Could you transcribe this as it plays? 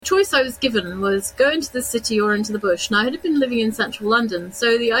choice I was given was go into the city or into the bush. Now, I had been living in central London,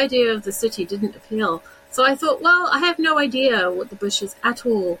 so the idea of the city didn't appeal. So I thought, well, I have no idea what the bush is at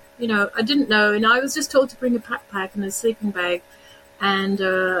all. I didn't know, and I was just told to bring a backpack and a sleeping bag and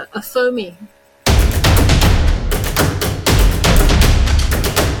a foamy.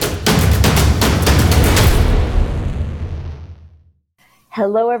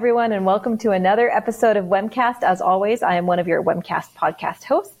 Hello, everyone, and welcome to another episode of WEMcast. As always, I am one of your WEMcast podcast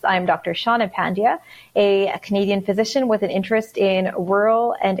hosts. I am Dr. Shauna Pandya, a Canadian physician with an interest in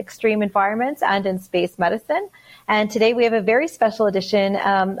rural and extreme environments and in space medicine. And today we have a very special edition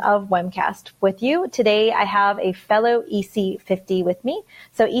of WEMcast with you. Today I have a fellow EC50 with me.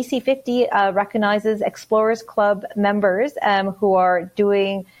 So EC50 recognizes Explorers Club members who are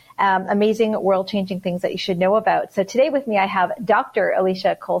doing amazing world-changing things that you should know about. So today with me, I have Dr.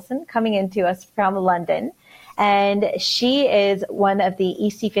 Alicia Coulson coming into us from London. And she is one of the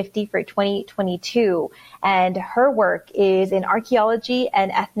EC50 for 2022. And her work is in archaeology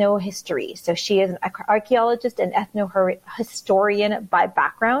and ethnohistory. So she is an archaeologist and ethnohistorian by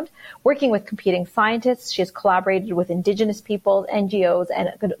background, working with competing scientists. She has collaborated with Indigenous peoples, NGOs,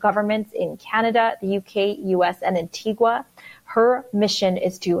 and governments in Canada, the UK, US, and Antigua. Her mission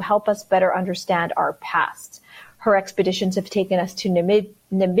is to help us better understand our past. Her expeditions have taken us to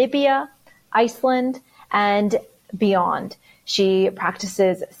Namibia, Iceland, and beyond. She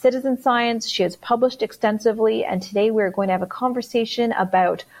practices citizen science. She has published extensively, and today we're going to have a conversation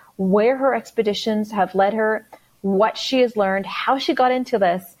about where her expeditions have led her, what she has learned, how she got into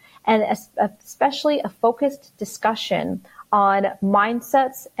this, and especially a focused discussion on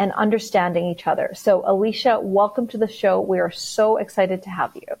mindsets and understanding each other. So Alicia, welcome to the show. We are so excited to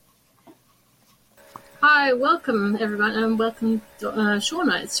have you. Hi, welcome everyone, and welcome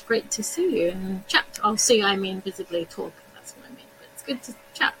Shauna. It's great to see you and chat. I mean visibly talk, that's what I mean. But it's good to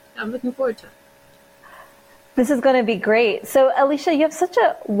chat. I'm looking forward to it. This is going to be great. So Alicia, you have such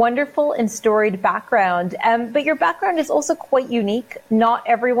a wonderful and storied background, but your background is also quite unique. Not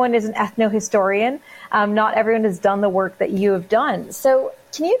everyone is an ethnohistorian. Not everyone has done the work that you have done. So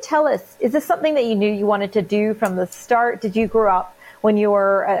can you tell us, is this something that you knew you wanted to do from the start? Did you grow up when you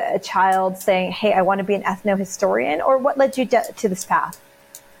were a child saying, hey, I want to be an ethnohistorian, or what led you to this path?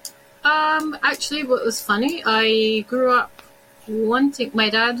 Actually, what was funny, I grew up wanting, my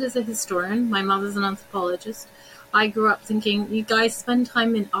dad is a historian, my mother's an anthropologist. I grew up thinking, you guys spend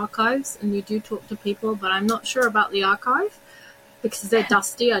time in archives and you do talk to people, but I'm not sure about the archive because they're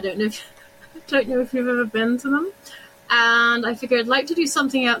dusty. I don't know if you've ever been to them. And I figured I'd like to do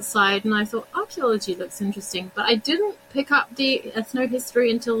something outside, and I thought archaeology looks interesting. But I didn't pick up the ethnohistory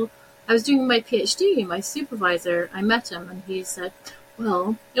until I was doing my PhD. My supervisor, I met him, and he said,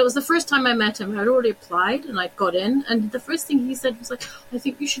 well, it was the first time I met him. I'd already applied, and I'd got in. And the first thing he said was like, I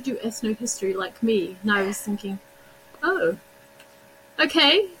think you should do ethnohistory like me. And I was thinking, oh,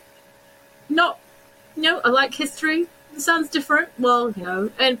 okay. I like history. It sounds different. Well,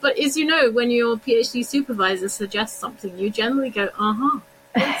 but as you know, when your PhD supervisor suggests something, you generally go,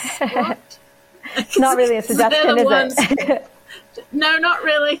 what? It's not really a suggestion, is it? No, not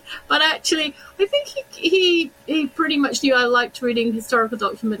really. But actually, I think he pretty much knew I liked reading historical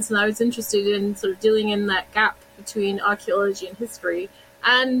documents, and I was interested in sort of dealing in that gap between archaeology and history,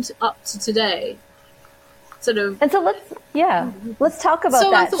 and up to today. Sort of. And so let's talk about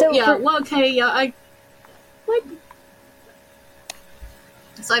that.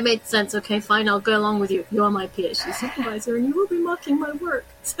 So I made sense. Okay, fine, I'll go along with you. You are my PhD supervisor, and you will be marking my work.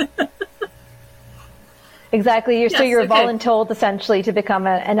 Exactly. So you're voluntold essentially to become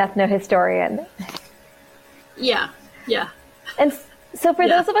an ethnohistorian. Yeah. And so for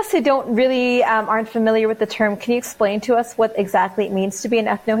those of us who don't really aren't familiar with the term, can you explain to us what exactly it means to be an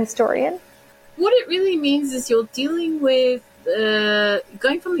ethnohistorian? What it really means is you're dealing with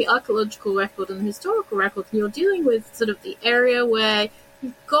going from the archaeological record and the historical record, and you're dealing with sort of the area where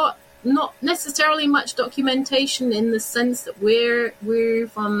you've got not necessarily much documentation in the sense that we're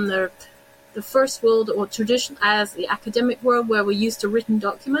from the first world or tradition as the academic world, where we're used to written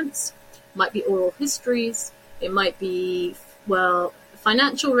documents. It might be oral histories. It might be,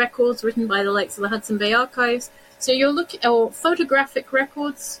 financial records written by the likes of the Hudson Bay Archives. So you're looking at photographic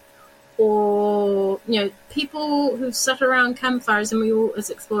records, or people who've sat around campfires, and we all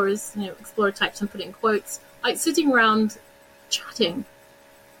as explorers, explorer types, and put in quotes, like sitting around chatting.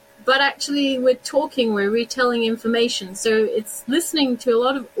 But actually, we're talking, we're retelling information. So it's listening to a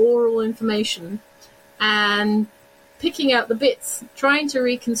lot of oral information and picking out the bits, trying to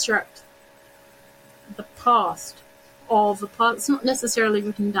reconstruct the past of the past. It's not necessarily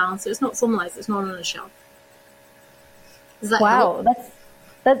written down, so it's not formalized, it's not on a shelf. Does that help?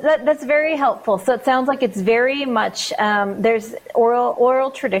 That's very helpful. So it sounds like it's very much there's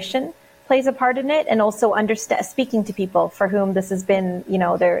oral tradition plays a part in it, and also speaking to people for whom this has been,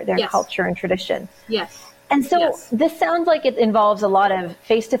 their Yes. culture and tradition. Yes. And so Yes. this sounds like it involves a lot of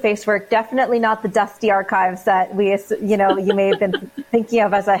face-to-face work, definitely not the dusty archives that you may have been thinking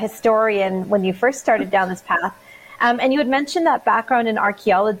of as a historian when you first started down this path. And you had mentioned that background in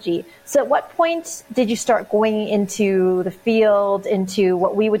archaeology. So at what point did you start going into the field, into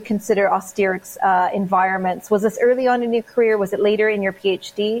what we would consider austere environments? Was this early on in your career? Was it later in your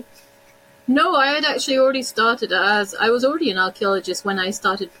PhD? No, I had actually already started I was already an archaeologist when I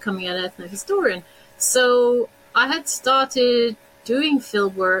started becoming an ethnohistorian. So I had started doing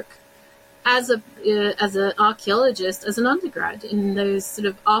field work as an archaeologist, as an undergrad in those sort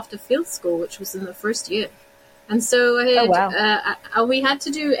of after field school, which was in the first year. And so we had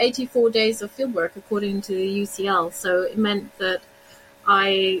to do 84 days of fieldwork according to the UCL. So it meant that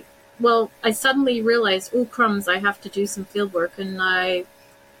I suddenly realized, oh crumbs, I have to do some fieldwork. And I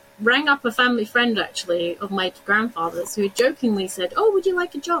rang up a family friend, actually, of my grandfather's, who jokingly said, oh, would you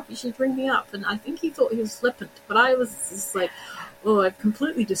like a job? You should ring me up. And I think he thought he was flippant. But I was just like, oh, I'm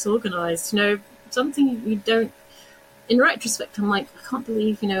completely disorganized. Something you don't... In retrospect, I'm like, I can't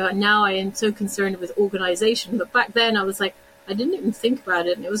believe, now I am so concerned with organization. But back then I was like, I didn't even think about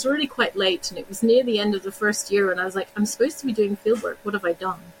it. And it was really quite late. And it was near the end of the first year. And I was like, I'm supposed to be doing fieldwork. What have I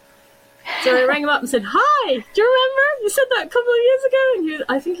done? So I rang him up and said, hi, do you remember? You said that a couple of years ago. And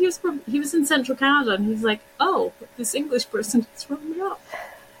I think he was in central Canada. And he's like, oh, this English person has rung me up.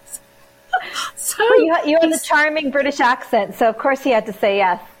 So you had a charming British accent. So of course he had to say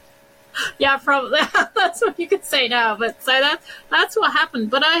yes. Yeah, probably. That's what you could say now. But so that's what happened.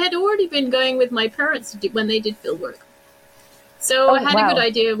 But I had already been going with my parents when they did fieldwork. So I had a good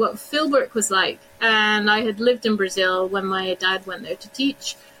idea what fieldwork was like. And I had lived in Brazil when my dad went there to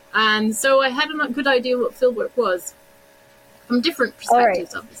teach. And so I had a good idea what fieldwork was from different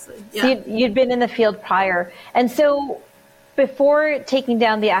perspectives, obviously. Yeah. So you'd been in the field prior. And so before taking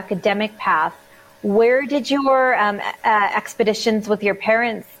down the academic path, where did your expeditions with your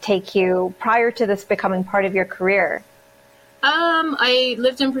parents take you prior to this becoming part of your career? I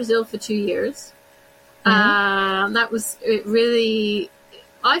lived in Brazil for 2 years. That was really...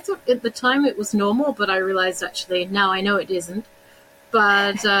 I thought at the time it was normal, but I realized actually now I know it isn't.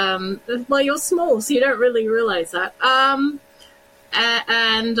 But, you're small, so you don't really realize that. And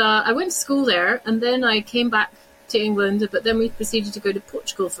I went to school there, and then I came back to England, but then we proceeded to go to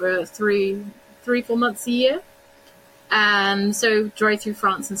Portugal for 3-4 months a year. And so drive through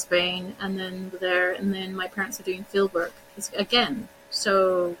France and Spain, and then there, and then my parents were doing field work again,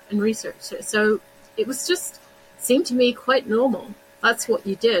 and research. So it was just, seemed to me quite normal. That's what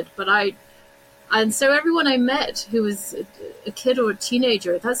you did. And so everyone I met who was a kid or a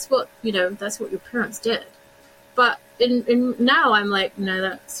teenager, that's what your parents did. But now I'm like, no,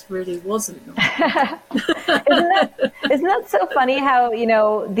 that really wasn't normal. Isn't that so funny how,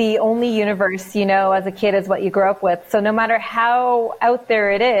 the only universe, as a kid is what you grew up with. So no matter how out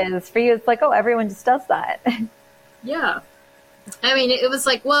there it is, for you, it's like, oh, everyone just does that. Yeah. I mean, it was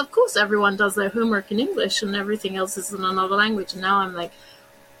like, well, of course everyone does their homework in English and everything else is in another language. And now I'm like,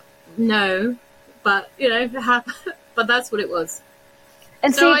 no, but, but that's what it was.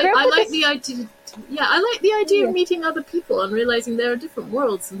 And so I like the idea. Yeah, I like the idea of meeting other people and realizing there are different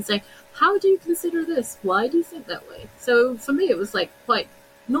worlds and saying, how do you consider this? Why do you think that way? So for me, it was like quite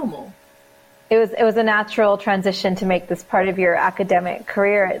normal. It was a natural transition to make this part of your academic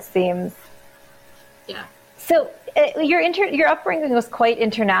career, it seems. Yeah. So your upbringing was quite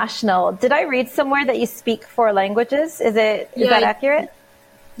international. Did I read somewhere that you speak 4 languages? Is that accurate?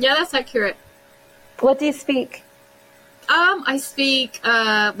 Yeah, that's accurate. What do you speak? I speak,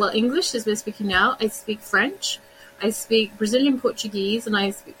 English as we're speaking now. I speak French. I speak Brazilian Portuguese, and I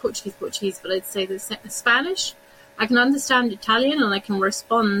speak Portuguese, but I'd say the Spanish. I can understand Italian, and I can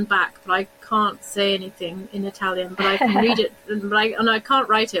respond back, but I can't say anything in Italian, but I can read it, and I can't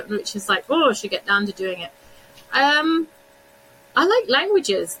write it, which is like, I should get down to doing it. I like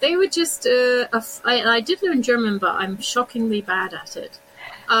languages. They were just, I did learn German, but I'm shockingly bad at it.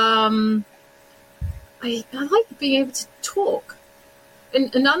 I like being able to talk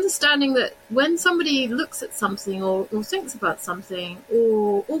and understanding that when somebody looks at something or thinks about something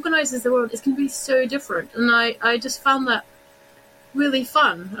or organizes the world, it's going to be so different. And I just found that really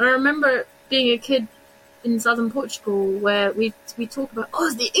fun. I remember being a kid in southern Portugal where we talk about,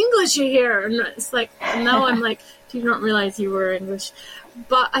 the English are here. And it's like, and now I'm like, do you not realize you were English?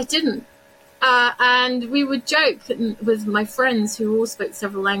 But I didn't. And we would joke with my friends who all spoke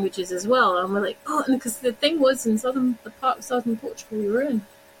several languages as well. And we're like, because the thing was in the part of southern Portugal we were in,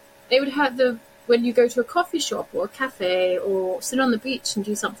 they would have when you go to a coffee shop or a cafe or sit on the beach and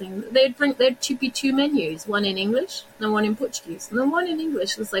do something, there'd be two menus, one in English and one in Portuguese. And the one in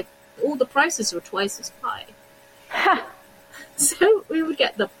English was like, all the prices were twice as high. So we would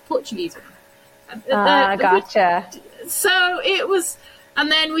get the Portuguese one. Gotcha. So it was,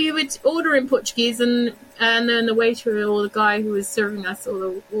 and then we would order in Portuguese, and then the waiter or the guy who was serving us or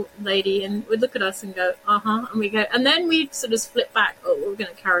the lady and would look at us and go, and we go, and then we'd sort of split back, we're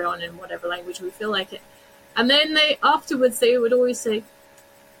going to carry on in whatever language we feel like it. And then afterwards they would always say,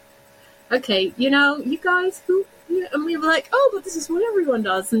 okay, you guys, and we were like, but this is what everyone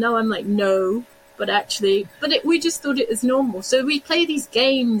does. And now I'm like, no, but we just thought it was normal. So we play these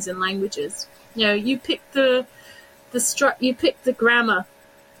games in languages. You pick you pick the grammar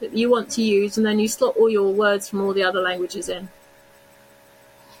that you want to use, and then you slot all your words from all the other languages in.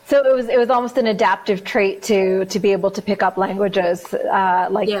 So it was almost an adaptive trait to be able to pick up languages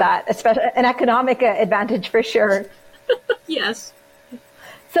that, especially an economic advantage for sure. Yes.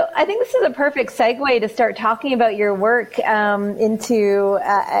 So I think this is a perfect segue to start talking about your work into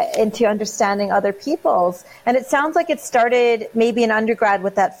understanding other peoples. And it sounds like it started maybe in undergrad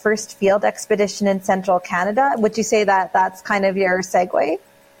with that first field expedition in central Canada. Would you say that that's kind of your segue?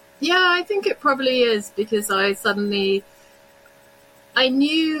 Yeah, I think it probably is, because I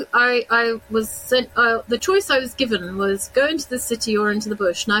knew I was sent, the choice I was given was go into the city or into the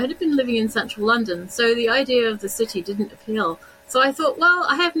bush. And I had been living in central London, so the idea of the city didn't appeal. So I thought, well,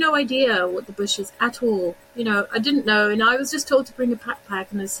 I have no idea what the bush is at all. I didn't know. And I was just told to bring a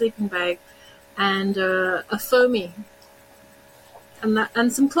backpack and a sleeping bag and a foamy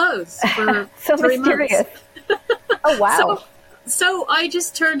and some clothes for so 3 mysterious. months. Oh, wow. So I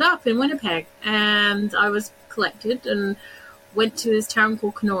just turned up in Winnipeg, and I was collected and went to this town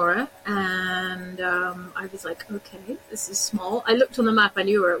called Kenora, and I was like, okay, this is small. I looked on the map, I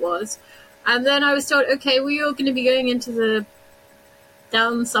knew where it was. And then I was told, okay, we are going to be going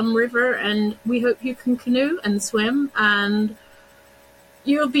down some river, and we hope you can canoe and swim, and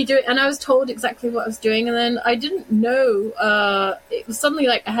you'll be doing, and I was told exactly what I was doing, and then I didn't know, it was suddenly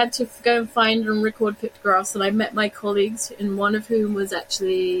like I had to go and find and record pictographs, and I met my colleagues, and one of whom was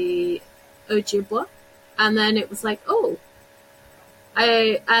actually Ojibwa, and then it was like,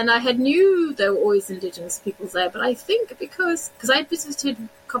 I had knew there were always Indigenous peoples there, but I think because I'd visited a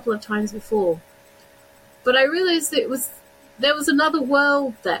couple of times before, but I realized that there was another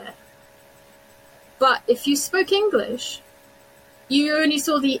world there. But if you spoke English, you only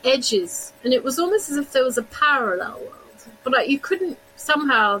saw the edges, and it was almost as if there was a parallel world, but you couldn't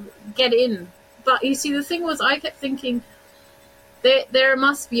somehow get in. But you see, the thing was, I kept thinking there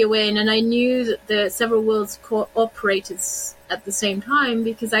must be a way in, and I knew that the several worlds cooperated at the same time,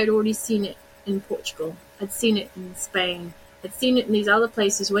 because I'd already seen it in Portugal, I'd seen it in Spain, I'd seen it in these other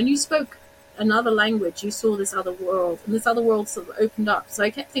places. When you spoke another language, you saw this other world, and this other world sort of opened up. So I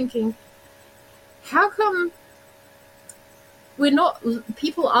kept thinking, how come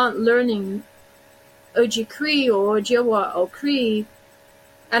people aren't learning Oji Cree or Ojibwa or Cree?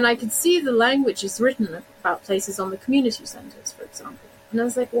 And I could see the language is written about places on the community centers, for example. And I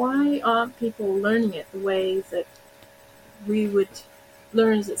was like, why aren't people learning it the way that we would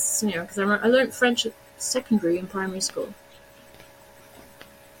learn as it's, because I learned French at secondary and primary school.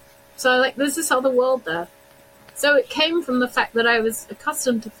 So there's this other world there. So it came from the fact that I was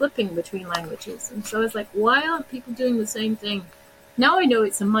accustomed to flipping between languages. And so I was like, why aren't people doing the same thing? Now I know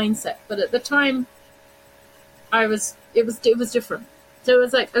it's a mindset, but at the time it was different. So it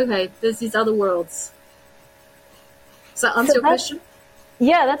was like, okay, there's these other worlds. Does that answer your question?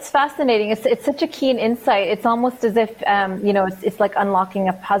 Yeah, that's fascinating. It's such a keen insight. It's almost as if, it's like unlocking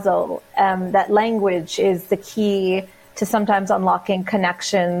a puzzle. That language is the key to sometimes unlocking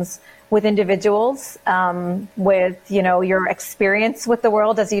connections with individuals, with, your experience with the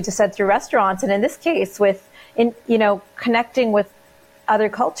world, as you just said, through restaurants. And in this case, connecting with other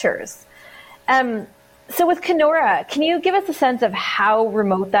cultures. So with Kenora, can you give us a sense of how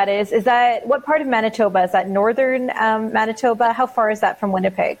remote that is? What part of Manitoba? Is that northern Manitoba? How far is that from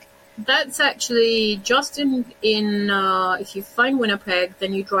Winnipeg? That's actually just in if you find Winnipeg,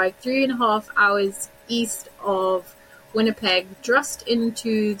 then you drive 3.5 hours east of Winnipeg, just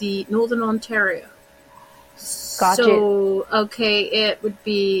into the northern Ontario. Gotcha. So, okay, it would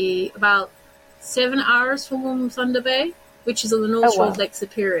be about 7 hours from Thunder Bay, which is on the north shore of Lake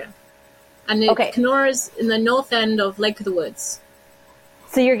Superior. And Kenora's in the north end of Lake of the Woods.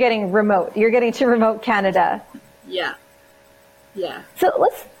 So you're getting remote. You're getting to remote Canada. Yeah. Yeah. So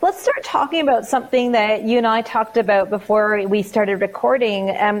let's start talking about something that you and I talked about before we started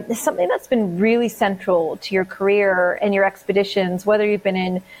recording. Something that's been really central to your career and your expeditions, whether you've been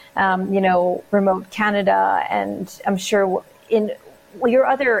in, remote Canada, and I'm sure in your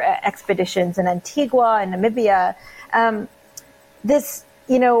other expeditions in Antigua and Namibia. This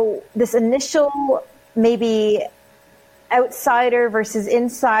initial maybe outsider versus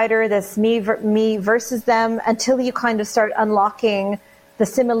insider, this me versus them, until you kind of start unlocking the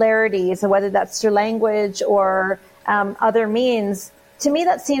similarities, whether that's through language or other means. To me,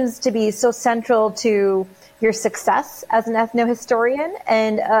 that seems to be so central to your success as an ethnohistorian,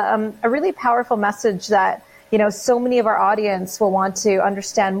 and a really powerful message that so many of our audience will want to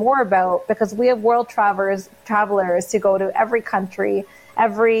understand more about, because we have world travelers who go to every country,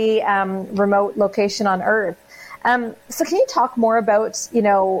 every remote location on Earth. So can you talk more about,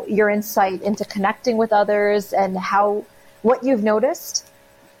 your insight into connecting with others and what you've noticed?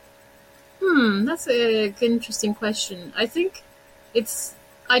 That's an interesting question. I think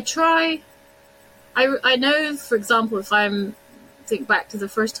I know, for example, if think back to the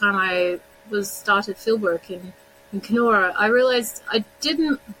first time I started fieldwork in Kenora, I realized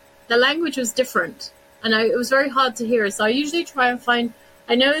the language was different, and it was very hard to hear. So I usually try and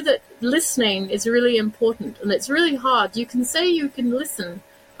I know that listening is really important, and it's really hard. You can say you can listen,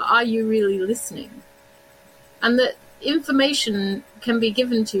 but are you really listening? And that information can be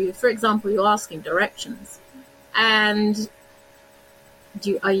given to you. For example, you're asking directions, and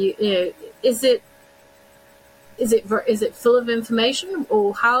is it full of information,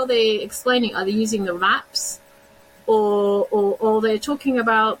 or how are they explaining? Are they using the maps, or they're talking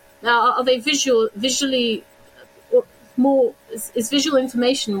about? Are they visually? More is visual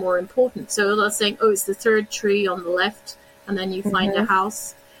information more important? So they're saying, "Oh, it's the third tree on the left," and then you find a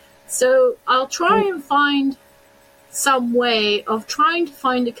house. So I'll try and find some way of trying to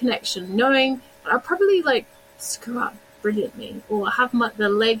find a connection, knowing I'll probably screw up brilliantly, or have the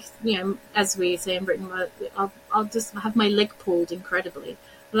leg, as we say in Britain, I'll just have my leg pulled incredibly.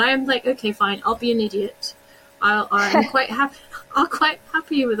 But I'm like, okay, fine, I'll be an idiot. I'm quite happy. I'm quite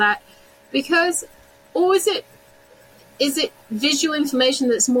happy with that, because, or is it visual information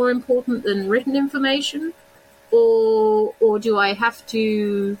that's more important than written information, or do I have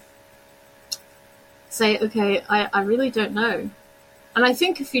to say, okay, I really don't know? And I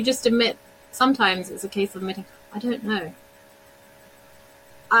think if you just admit, sometimes it's a case of admitting, I don't know.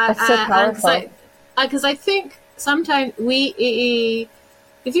 That's so powerful. Because I think sometimes if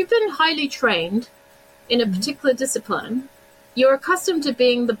you've been highly trained in a particular discipline, you're accustomed to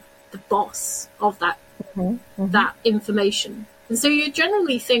being the boss of that information. And so you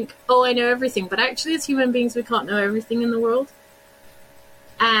generally think, oh, I know everything. But actually, as human beings, we can't know everything in the world.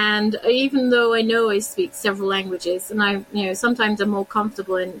 And even though I know I speak several languages, and sometimes I'm more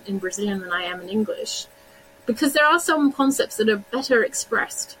comfortable in Brazilian than I am in English, because there are some concepts that are better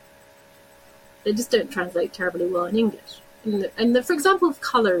expressed. They just don't translate terribly well in English. And for example,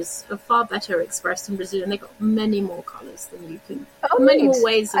 colors are far better expressed in Brazilian. They've got many more colors than you can. Many more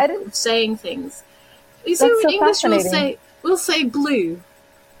ways of saying things. So in English, we'll say blue.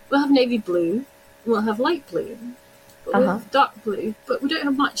 We'll have navy blue. We'll have light blue. But we'll have dark blue. But we don't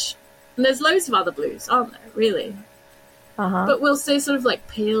have much. And there's loads of other blues, aren't there? Really. But we'll say sort of like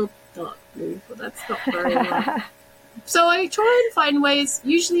pale dark blue. But that's not very well. So I try and find ways.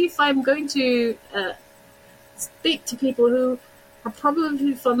 Usually, if I'm going to speak to people who are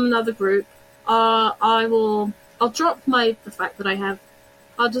probably from another group, I'll drop the fact that I have.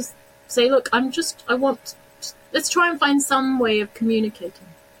 I'll just say, look, let's try and find some way of communicating.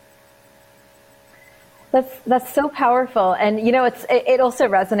 That's so powerful, and it also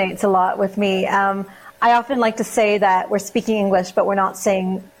resonates a lot with me. I often like to say that we're speaking English, but we're not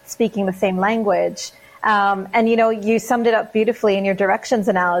speaking the same language. And you summed it up beautifully in your directions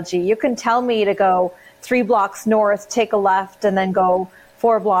analogy. You can tell me to go 3 blocks north, take a left, and then go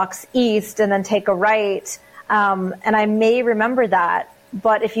 4 blocks east, and then take a right. And I may remember that.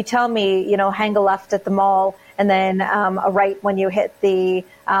 But if you tell me, hang a left at the mall and then a right when you hit the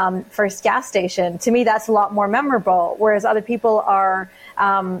first gas station, to me, that's a lot more memorable. Whereas other people are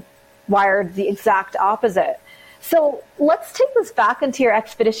wired the exact opposite. So let's take this back into your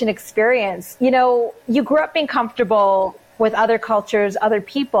expedition experience. You grew up being comfortable with other cultures, other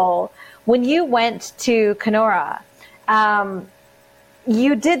people. When you went to Kenora,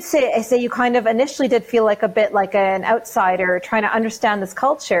 you did say you kind of initially did feel like a bit like an outsider trying to understand this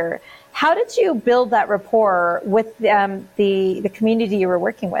culture. How did you build that rapport with the community you were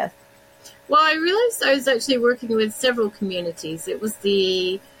working with? Well, I realized I was actually working with several communities. There was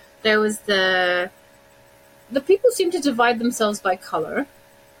the the people seem to divide themselves by color.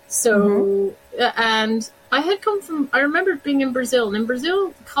 So, and I remember being in Brazil, and in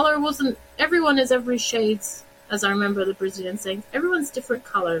Brazil, color wasn't, everyone is every shades, as I remember the Brazilians saying, everyone's different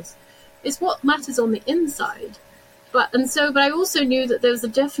colors. It's what matters on the inside. But I also knew that there was a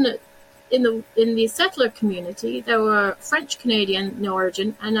definite, in the settler community, there were French Canadian in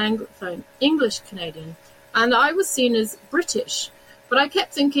origin and Anglophone, English Canadian. And I was seen as British. But I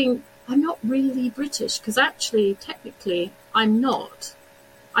kept thinking, I'm not really British, because actually, technically, I'm not.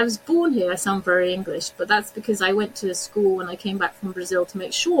 I was born here, I sound very English, but that's because I went to school when I came back from Brazil to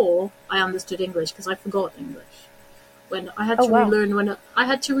make sure I understood English, because I forgot English. When I had to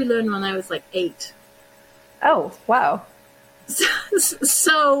relearn when I was like 8. Oh, wow.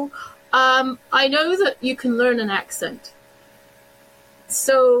 So I know that you can learn an accent.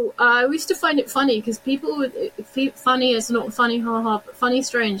 So I used to find it funny because funny is not funny, haha, but funny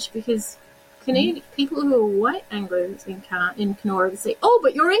strange, because Canadian people who are white Anglos in Kenora would say, "Oh,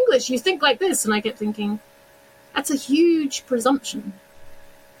 but you're English, you think like this," and I kept thinking, that's a huge presumption,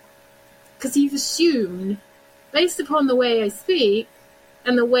 because you've assumed, based upon the way I speak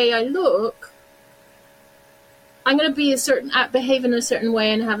and the way I look, I'm going to be behave in a certain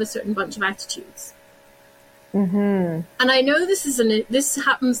way and have a certain bunch of attitudes. And I know this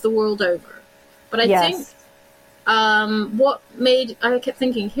happens the world over, but I think I kept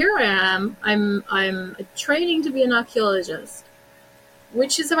thinking, here I am, I'm training to be an archaeologist,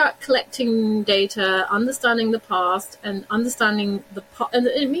 which is about collecting data, understanding the past, and understanding and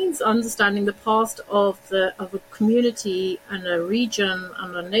it means understanding the past of a community and a region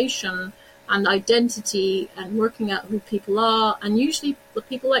and a nation and identity, and working out who people are. And usually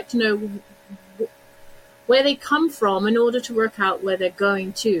people like to know where they come from in order to work out where they're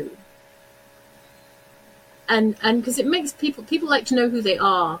going to. And because it makes people like to know who they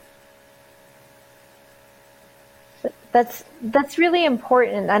are. That's really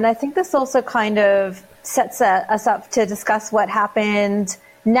important. And I think this also kind of sets us up to discuss what happened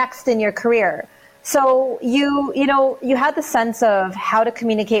next in your career. So you had the sense of how to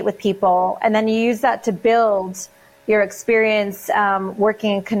communicate with people, and then you used that to build your experience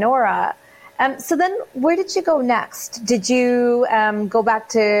working in Kenora. So then where did you go next? Did you go back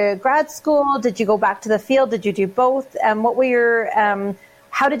to grad school? Did you go back to the field? Did you do both? What were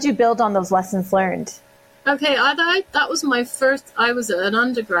how did you build on those lessons learned? Okay, that was my first, I was an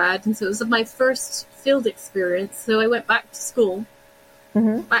undergrad, and so it was my first field experience. So I went back to school,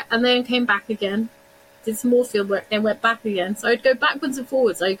 and then came back again, did some more field work, then went back again. So I'd go backwards and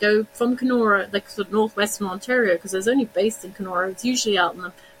forwards. I'd go from Kenora, like sort of northwestern Ontario, because I was only based in Kenora. It's usually out in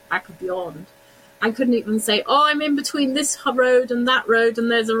the back of beyond. I couldn't even say, oh, I'm in between this road and that road,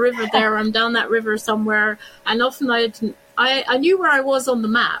 and there's a river there, I'm down that river somewhere. And often I knew where I was on the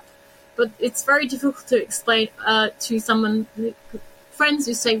map, but it's very difficult to explain to someone, friends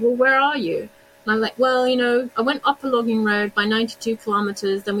who say, well, where are you? And I'm like, well, I went up a logging road by 92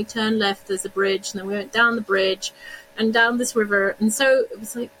 kilometers, then we turned left, there's a bridge, and then we went down the bridge and down this river. And so it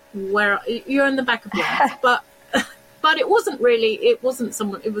was like, you're in the back of beyond. But it wasn't really, it was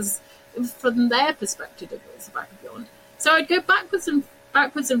from their perspective, it was the back of beyond. So I'd go backwards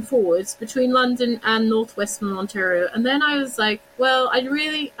and forwards between London and northwestern Ontario. And then I was like, well,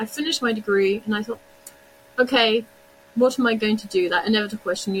 I finished my degree, and I thought, okay, what am I going to do? That inevitable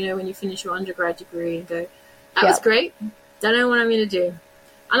question, when you finish your undergrad degree and go, that was great, don't know what I'm going to do.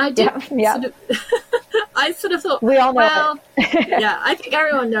 And I did. I sort of thought, we all know yeah, I think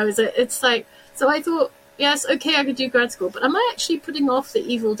everyone knows it. It's like, so I thought, yes, okay, I could do grad school, but am I actually putting off the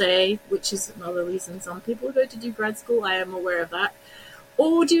evil day, which is another reason some people go to do grad school? I am aware of that.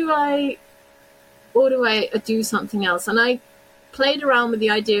 Or do I do something else? And I played around with the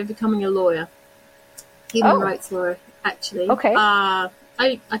idea of becoming a lawyer, human rights lawyer, actually. Okay. I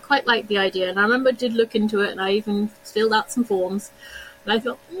quite liked the idea, and I remember I did look into it, and I even filled out some forms, and I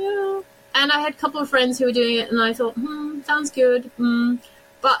thought, yeah. And I had a couple of friends who were doing it, and I thought, sounds good.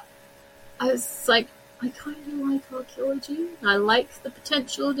 But I was like, I kind of like archaeology. I like the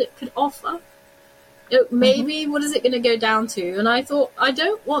potential it could offer. Maybe what is it going to go down to? And I thought, I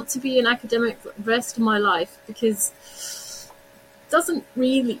don't want to be an academic for the rest of my life, because it doesn't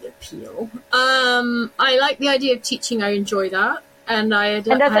really appeal. I like the idea of teaching. I enjoy that. And as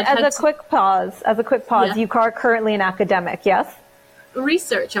a quick pause, yeah. You are currently an academic, yes?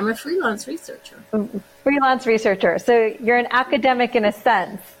 Research. I'm a freelance researcher. Freelance researcher. So you're an academic in a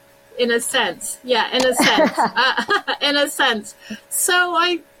sense. In a sense, yeah, in a sense, in a sense. So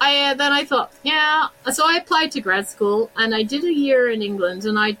then I thought, yeah. So I applied to grad school, and I did a year in England,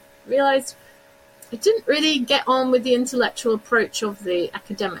 and I realized I didn't really get on with the intellectual approach of the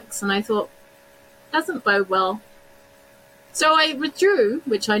academics. And I thought, doesn't bode well. So I withdrew,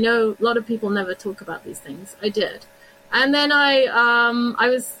 which I know a lot of people never talk about these things. I did. And then I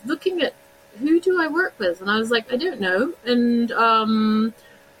was looking at who do I work with? And I was like, I don't know. And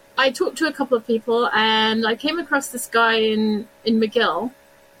I talked to a couple of people, and I came across this guy in McGill,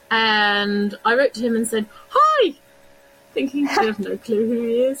 and I wrote to him and said, hi, thinking I have no clue who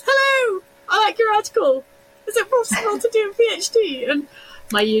he is. Hello, I like your article. Is it possible to do a PhD? And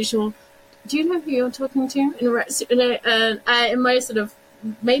my usual, do you know who you're talking to? In my sort of,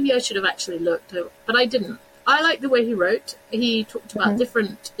 maybe I should have actually looked, but I didn't. I like the way he wrote. He talked about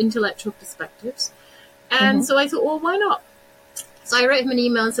different intellectual perspectives. And so I thought, well, why not? So I wrote him an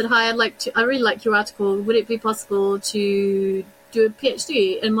email and said, hi, I really like your article. Would it be possible to do a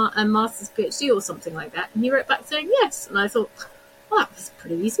PhD, a master's PhD or something like that? And he wrote back saying yes. And I thought, well, that was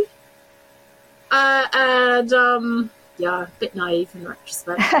pretty easy. Yeah, a bit naive in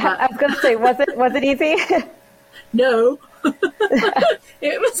retrospect. But I was going to say, was it easy? No.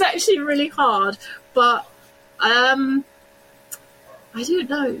 It was actually really hard. But I don't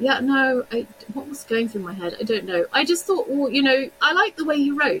know. Yeah, no. What was going through my head? I don't know. I just thought, well, I like the way he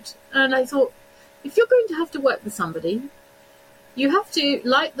wrote. And I thought, if you're going to have to work with somebody, you have to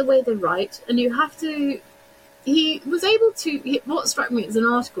like the way they write, and you have to... He was able to... What struck me as an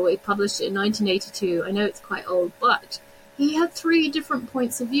article, he published it in 1982. I know it's quite old, but he had 3 different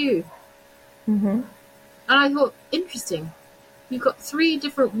points of view. Mm-hmm. And I thought, interesting. You've got 3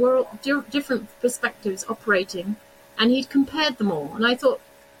 different perspectives operating, and he'd compared them all. And I thought,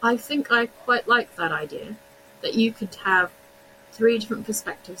 I think I quite like that idea, that you could have 3 different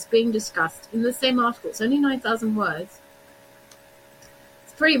perspectives being discussed in the same article. It's only 9,000 words.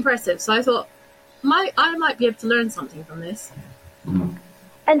 It's pretty impressive. So I thought, I might be able to learn something from this.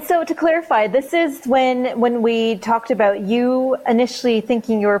 And so to clarify, this is when we talked about you initially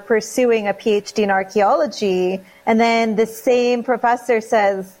thinking you were pursuing a PhD in archaeology, and then the same professor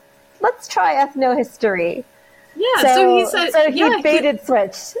says, let's try ethnohistory. Yeah, so he said... So he baited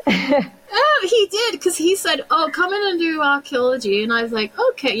switched. Oh, he did, because he said, oh, come in and do archaeology. And I was like,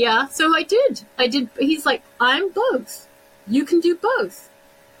 okay, yeah. So I did. He's like, I'm both. You can do both.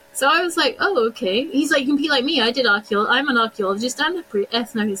 So I was like, oh, okay. He's like, you can be like me. I'm an archaeologist and an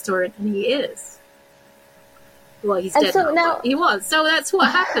ethnohistorian, and he is. Well, he's dead now, but he was. So that's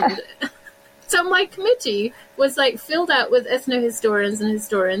what happened. So my committee was like filled out with ethnohistorians and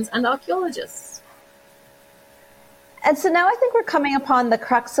historians and archaeologists. And so now I think we're coming upon the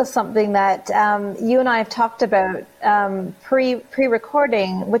crux of something that you and I have talked about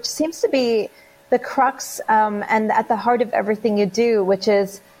pre-recording, which seems to be the crux and at the heart of everything you do, which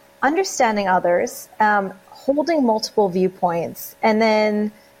is understanding others, holding multiple viewpoints, and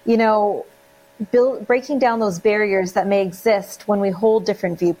then, breaking down those barriers that may exist when we hold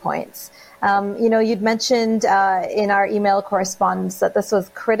different viewpoints. You'd mentioned in our email correspondence that this was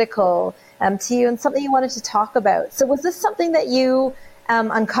critical to you and something you wanted to talk about. So was this something that you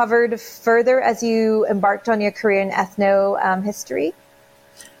uncovered further as you embarked on your career in ethno history?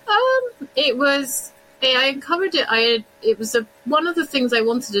 I uncovered it. It was one of the things I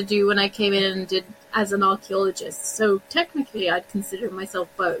wanted to do when I came in and did as an archaeologist. So technically I'd consider myself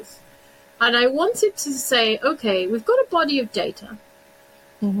both. And I wanted to say, okay, we've got a body of data.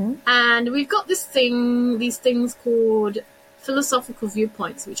 Mm-hmm. And we've got these things called philosophical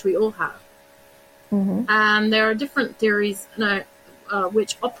viewpoints, which we all have. Mm-hmm. And there are different theories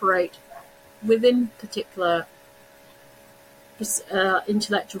which operate within particular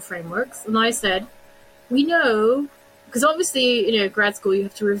intellectual frameworks. And I said, we know, because obviously, grad school, you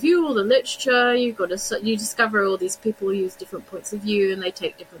have to review all the literature. You discover all these people use different points of view and they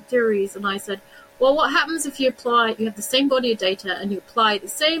take different theories. And I said, well, what happens if you have the same body of data and you apply the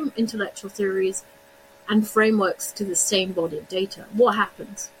same intellectual theories and frameworks to the same body of data? What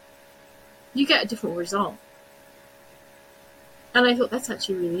happens? You get a different result. And I thought that's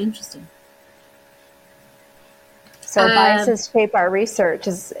actually really interesting. So biases shape our research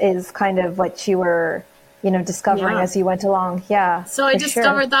is kind of what you were, discovering as you went along. Yeah. So I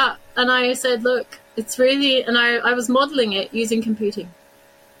discovered that, and I said, look, it's really, and I was modeling it using computing.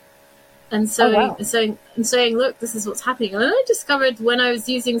 And so saying, look, this is what's happening. And then I discovered when I was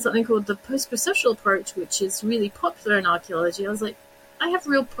using something called the post-processual approach, which is really popular in archaeology, I was like, I have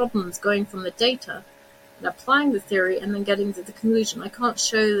real problems going from the data and applying the theory and then getting to the conclusion. I can't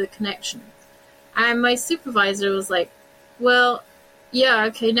show the connection. And my supervisor was like, well, yeah,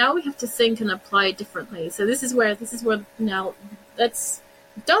 okay, now we have to think and apply differently. So this is where now let's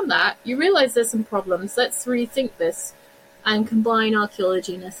done that. You realize there's some problems. Let's rethink this and combine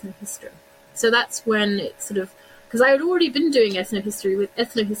archaeology and ethnohistory. So that's when it sort of because I had already been doing ethnohistory with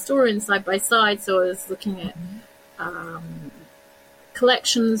ethnohistorians side by side. So I was looking at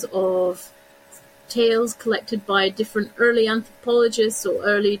collections of tales collected by different early anthropologists or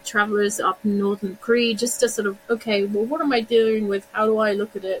early travelers up in northern Cree, just to sort of, okay, well, what am I dealing with? How do I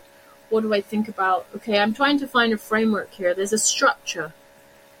look at it? What do I think about? Okay, I'm trying to find a framework here. There's a structure.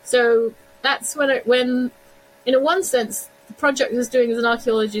 So that's when in a one sense, the project I was doing as an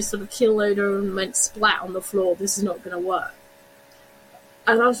archaeologist sort of keeled over and went splat on the floor. This is not going to work.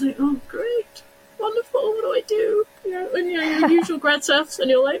 And I was like, oh, great. Wonderful, what do I do? When you're your usual grad stuff and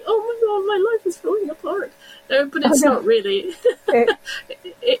you're like, oh my god, my life is falling apart. No, but it's not really.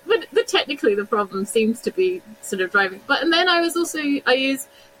 But technically the problem seems to be sort of driving. And then I use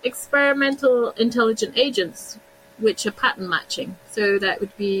experimental intelligent agents, which are pattern matching. So that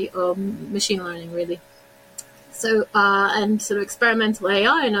would be machine learning, really. So, and sort of experimental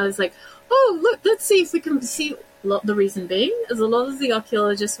AI, and I was like, oh, look, let's see if we can see. The reason being, as a lot of the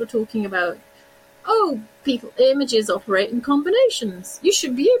archaeologists were talking about, images operate in combinations. You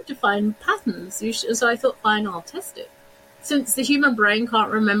should be able to find patterns. So I thought, fine, I'll test it. Since the human brain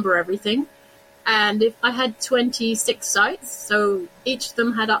can't remember everything, and if I had 26 sites, so each of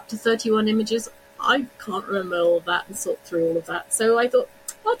them had up to 31 images, I can't remember all of that and sort through all of that. So I thought,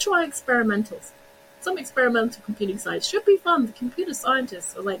 I'll try experimentals. Some experimental computing sites should be fun. The computer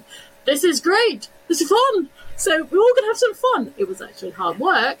scientists are like, this is great. This is fun. So we're all going to have some fun. It was actually hard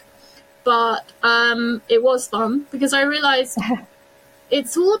work. But it was fun because I realized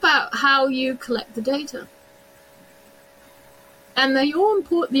it's all about how you collect the data. And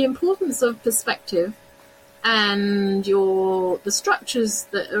the importance of perspective and the structures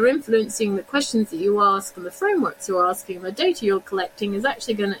that are influencing the questions that you ask and the frameworks you're asking and the data you're collecting is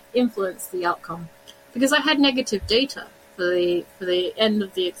actually going to influence the outcome. Because I had negative data for the end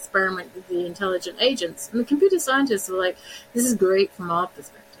of the experiment with the intelligent agents. And the computer scientists were like, this is great from our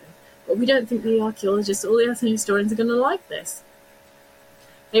perspective. But we don't think the archaeologists or the ethnohistorians are going to like this.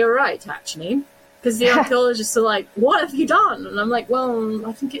 They were right, actually, because the archaeologists are like, what have you done? And I'm like, well,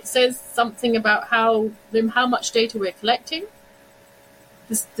 I think it says something about how much data we're collecting,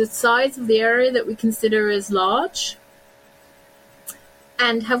 the size of the area that we consider as large,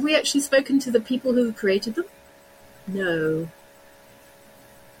 and have we actually spoken to the people who created them? No.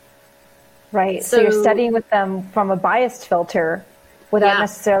 Right, so you're studying with them from a biased filter, without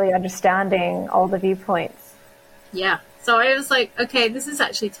necessarily understanding all the viewpoints. Yeah. So I was like, okay, this is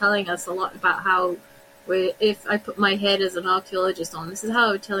actually telling us a lot about how if I put my head as an archaeologist on, this is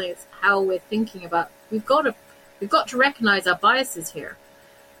how it's telling us how we're thinking about, we've got to recognize our biases here.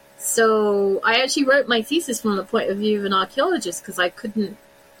 So I actually wrote my thesis from the point of view of an archaeologist because I couldn't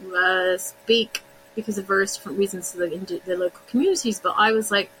speak because of various different reasons to the local communities. But I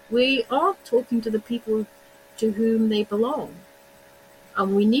was like, we are talking to the people to whom they belong.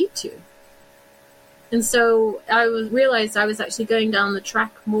 And we need to. And so I realized I was actually going down the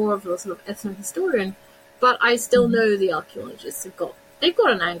track more of a sort of ethnohistorian, but I still know the archaeologists they've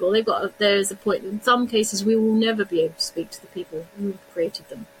got an angle, there's a point. In some cases we will never be able to speak to the people who created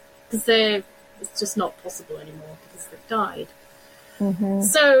them because it's just not possible anymore because they've died. Mm-hmm.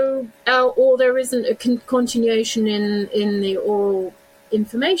 So, or there isn't a continuation in the oral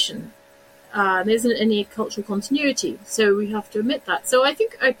information. There isn't any cultural continuity, so we have to admit that. So I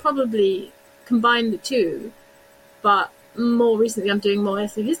think I probably combine the two, but more recently I'm doing more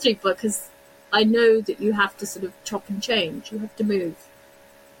ethnohistory because I know that you have to sort of chop and change. You have to move.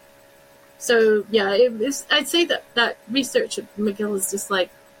 So yeah, I'd say that research at McGill is just like,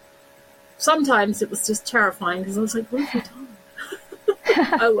 sometimes it was just terrifying because I was like, what have we done?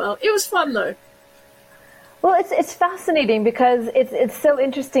 Oh well, it was fun though. Well, it's fascinating because it's so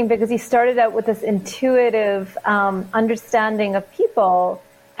interesting because you started out with this intuitive understanding of people,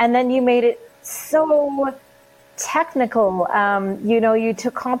 and then you made it so technical. You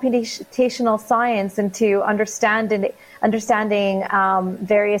took computational science into understanding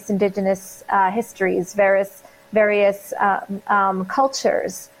various indigenous histories, various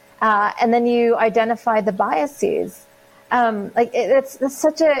cultures, and then you identified the biases.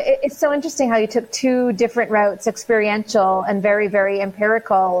 It's so interesting how you took two different routes, experiential and very, very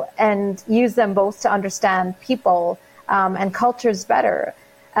empirical, and used them both to understand people and cultures better.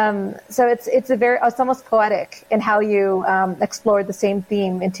 So it's almost poetic in how you explored the same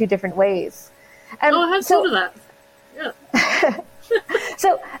theme in two different ways. I had thought of that. Yeah.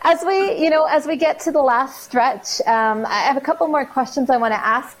 So as we get to the last stretch, I have a couple more questions I want to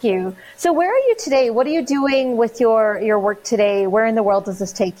ask you. So where are you today? What are you doing with your work today? Where in the world does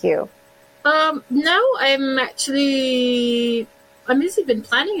this take you? Now I'm actually I'm busy been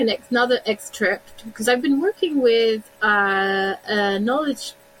planning another trip because I've been working with a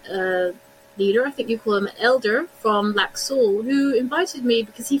knowledge leader, I think you call him an elder, from Black Soul, who invited me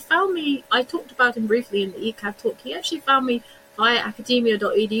because he found me. I talked about him briefly in the ECAV talk. He actually found me via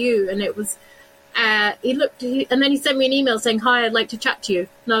academia.edu, and it was he looked and then he sent me an email saying, "Hi, I'd like to chat to you."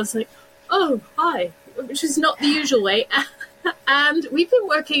 And I was like, "Oh, hi," which is not the usual way. And we've been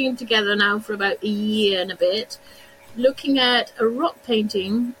working together now for about a year and a bit, looking at a rock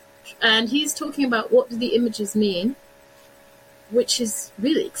painting, and he's talking about what do the images mean, which is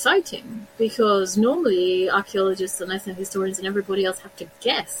really exciting because normally archaeologists and ethnohistorians and everybody else have to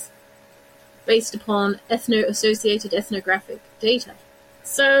guess based upon associated ethnographic data.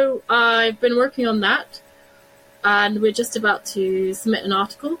 So I've been working on that, and we're just about to submit an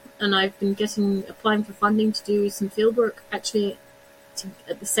article, and I've been applying for funding to do some fieldwork actually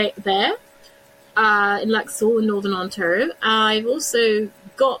at the site there in Lac Seul in Northern Ontario. I've also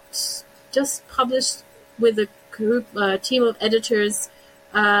just published with a team of editors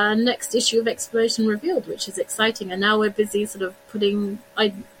next issue of Exploration Revealed, which is exciting, and now we're busy sort of putting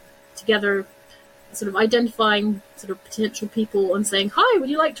together, sort of identifying sort of potential people and saying, "Hi, would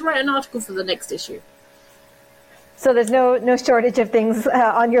you like to write an article for the next issue?" So there's no shortage of things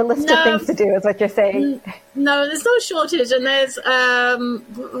on your list of things to do, is what you're saying. No, there's no shortage, and there's I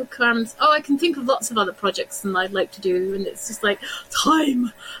can think of lots of other projects and I'd like to do, and it's just like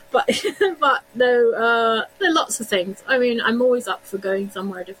time, but no, there are lots of things. I mean, I'm always up for going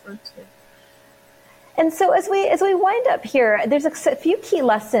somewhere different. Yeah. And so as we wind up here, there's a few key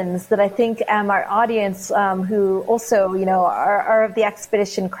lessons that I think our audience who also, are of the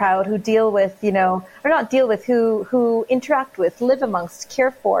expedition crowd, who deal with, who interact with, live amongst, care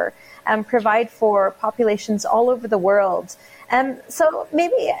for, provide for populations all over the world. So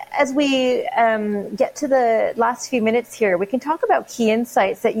maybe as we get to the last few minutes here, we can talk about key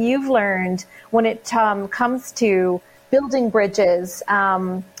insights that you've learned when it comes to building bridges,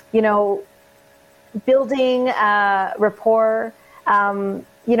 building rapport,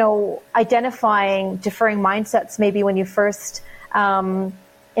 identifying differing mindsets maybe when you first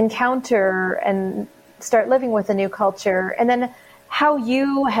encounter and start living with a new culture, and then how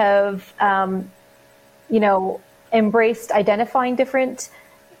you have, embraced identifying different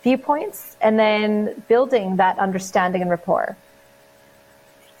viewpoints and then building that understanding and rapport.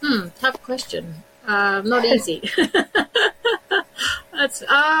 Tough question. Not easy. That's,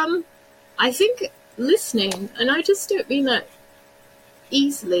 I think listening, and I just don't mean that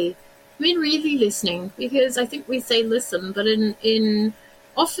easily. I mean really listening, because I think we say listen, but in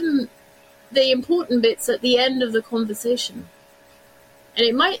often the important bits at the end of the conversation. And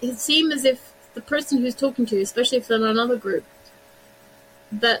it might seem as if the person who's talking to you, especially if they're in another group,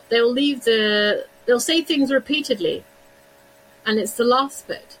 that they'll say things repeatedly, and it's the last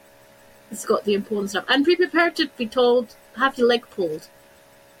bit. It's got the important stuff. And be prepared to be told, have your leg pulled.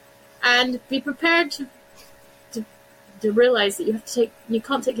 And be prepared to realize that you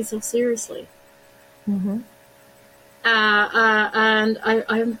can't take yourself seriously. Mm-hmm. And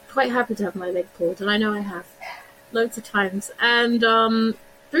I'm quite happy to have my leg pulled, and I know I have loads of times. And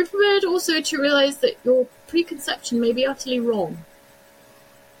be prepared also to realize that your preconception may be utterly wrong.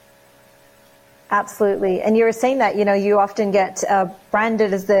 Absolutely. And you were saying that, you often get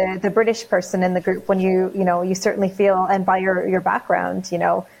branded as the British person in the group when you certainly feel, and by your background,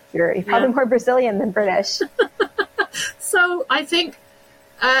 you're probably more Brazilian than British. So I think,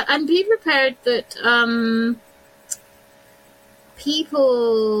 and be prepared that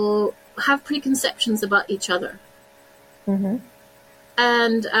people have preconceptions about each other. Mm-hmm.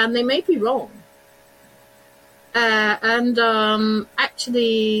 And they may be wrong.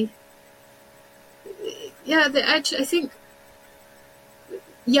 Actually, I think,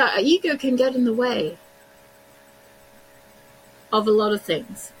 ego can get in the way of a lot of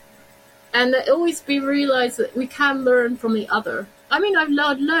things. And always be realized that we can learn from the other. I mean, I've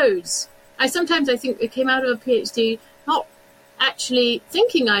learned loads. I think it came out of a PhD, not actually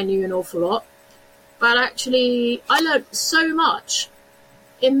thinking I knew an awful lot, but actually I learned so much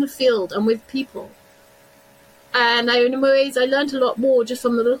in the field and with people. And in ways, I learned a lot more just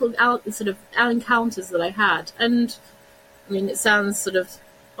from the little sort of encounters that I had. And I mean, it sounds sort of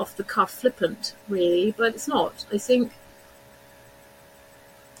off the cuff, flippant, really, but it's not. I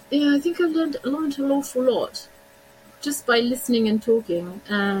think I've learned an awful lot just by listening and talking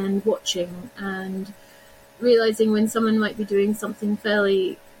and watching and realizing when someone might be doing something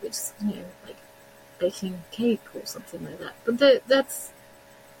fairly, which like baking cake or something like that. But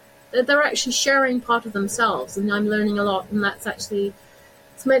they're actually sharing part of themselves, and I'm learning a lot. And that's actually,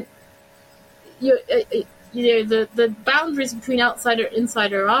 it's meant the boundaries between outsider and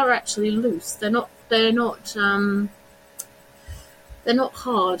insider are actually loose. They're not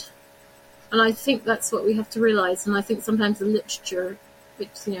hard. And I think that's what we have to realize. And I think sometimes the literature,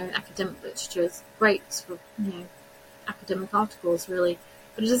 which, academic literature is great for, academic articles, really.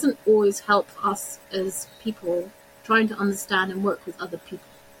 But it doesn't always help us as people trying to understand and work with other people,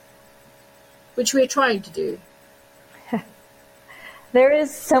 which we're trying to do. There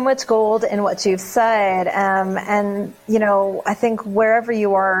is so much gold in what you've said. And, I think wherever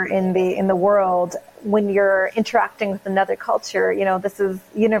you are in the world, when you're interacting with another culture, this is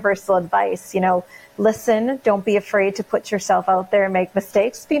universal advice. Listen, don't be afraid to put yourself out there and make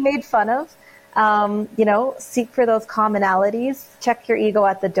mistakes, be made fun of. Seek for those commonalities, check your ego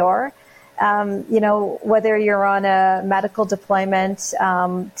at the door. Whether you're on a medical deployment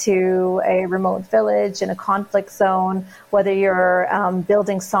to a remote village in a conflict zone, whether you're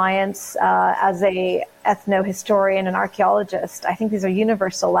building science as a ethnohistorian and archaeologist, I think these are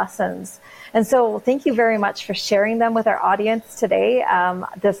universal lessons. And so thank you very much for sharing them with our audience today.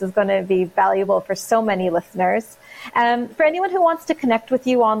 This is going to be valuable for so many listeners. For anyone who wants to connect with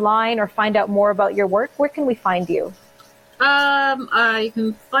you online or find out more about your work, where can we find you? You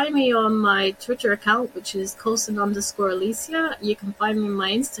can find me on my Twitter account, which is Coulson_Alicia. You can find me on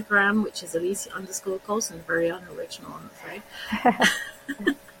my Instagram, which is Alicia_Coulson. Very unoriginal, I'm afraid.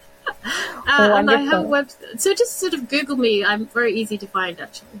 And I have a website. So just sort of Google me. I'm very easy to find,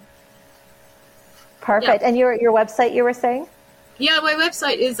 actually. Perfect. Yeah. And your website, you were saying? Yeah, my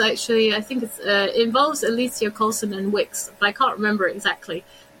website is actually, I think it involves Alicia Coulson and Wix, but I can't remember exactly.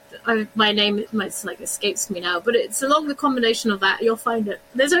 My name escapes me now, but it's along the combination of that. You'll find it.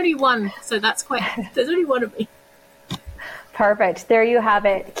 There's only one, so there's only one of me. Perfect. There you have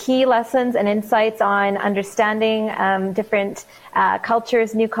it. Key lessons and insights on understanding different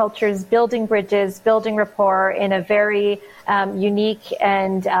cultures, new cultures, building bridges, building rapport in a very unique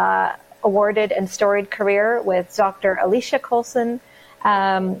and awarded and storied career with Dr. Alicia Coulson.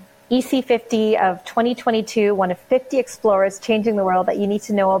 EC50 of 2022, one of 50 explorers changing the world that you need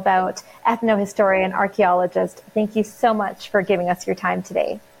to know about, ethnohistorian, archaeologist. Thank you so much for giving us your time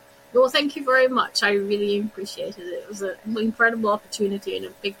today. Well, thank you very much. I really appreciated it. It was an incredible opportunity and a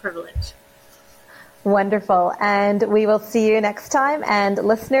big privilege. Wonderful. And we will see you next time. And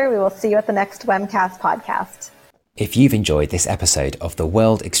listener, we will see you at the next WEMcast podcast. If you've enjoyed this episode of the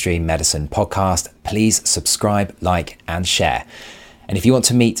World Extreme Medicine podcast, please subscribe, like, and share. And if you want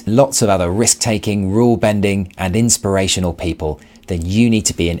to meet lots of other risk-taking, rule-bending and inspirational people, then you need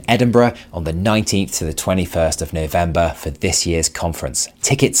to be in Edinburgh on the 19th to the 21st of November for this year's conference.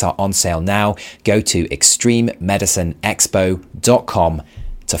 Tickets are on sale now. Go to extrememedicineexpo.com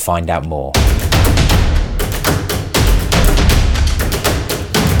to find out more.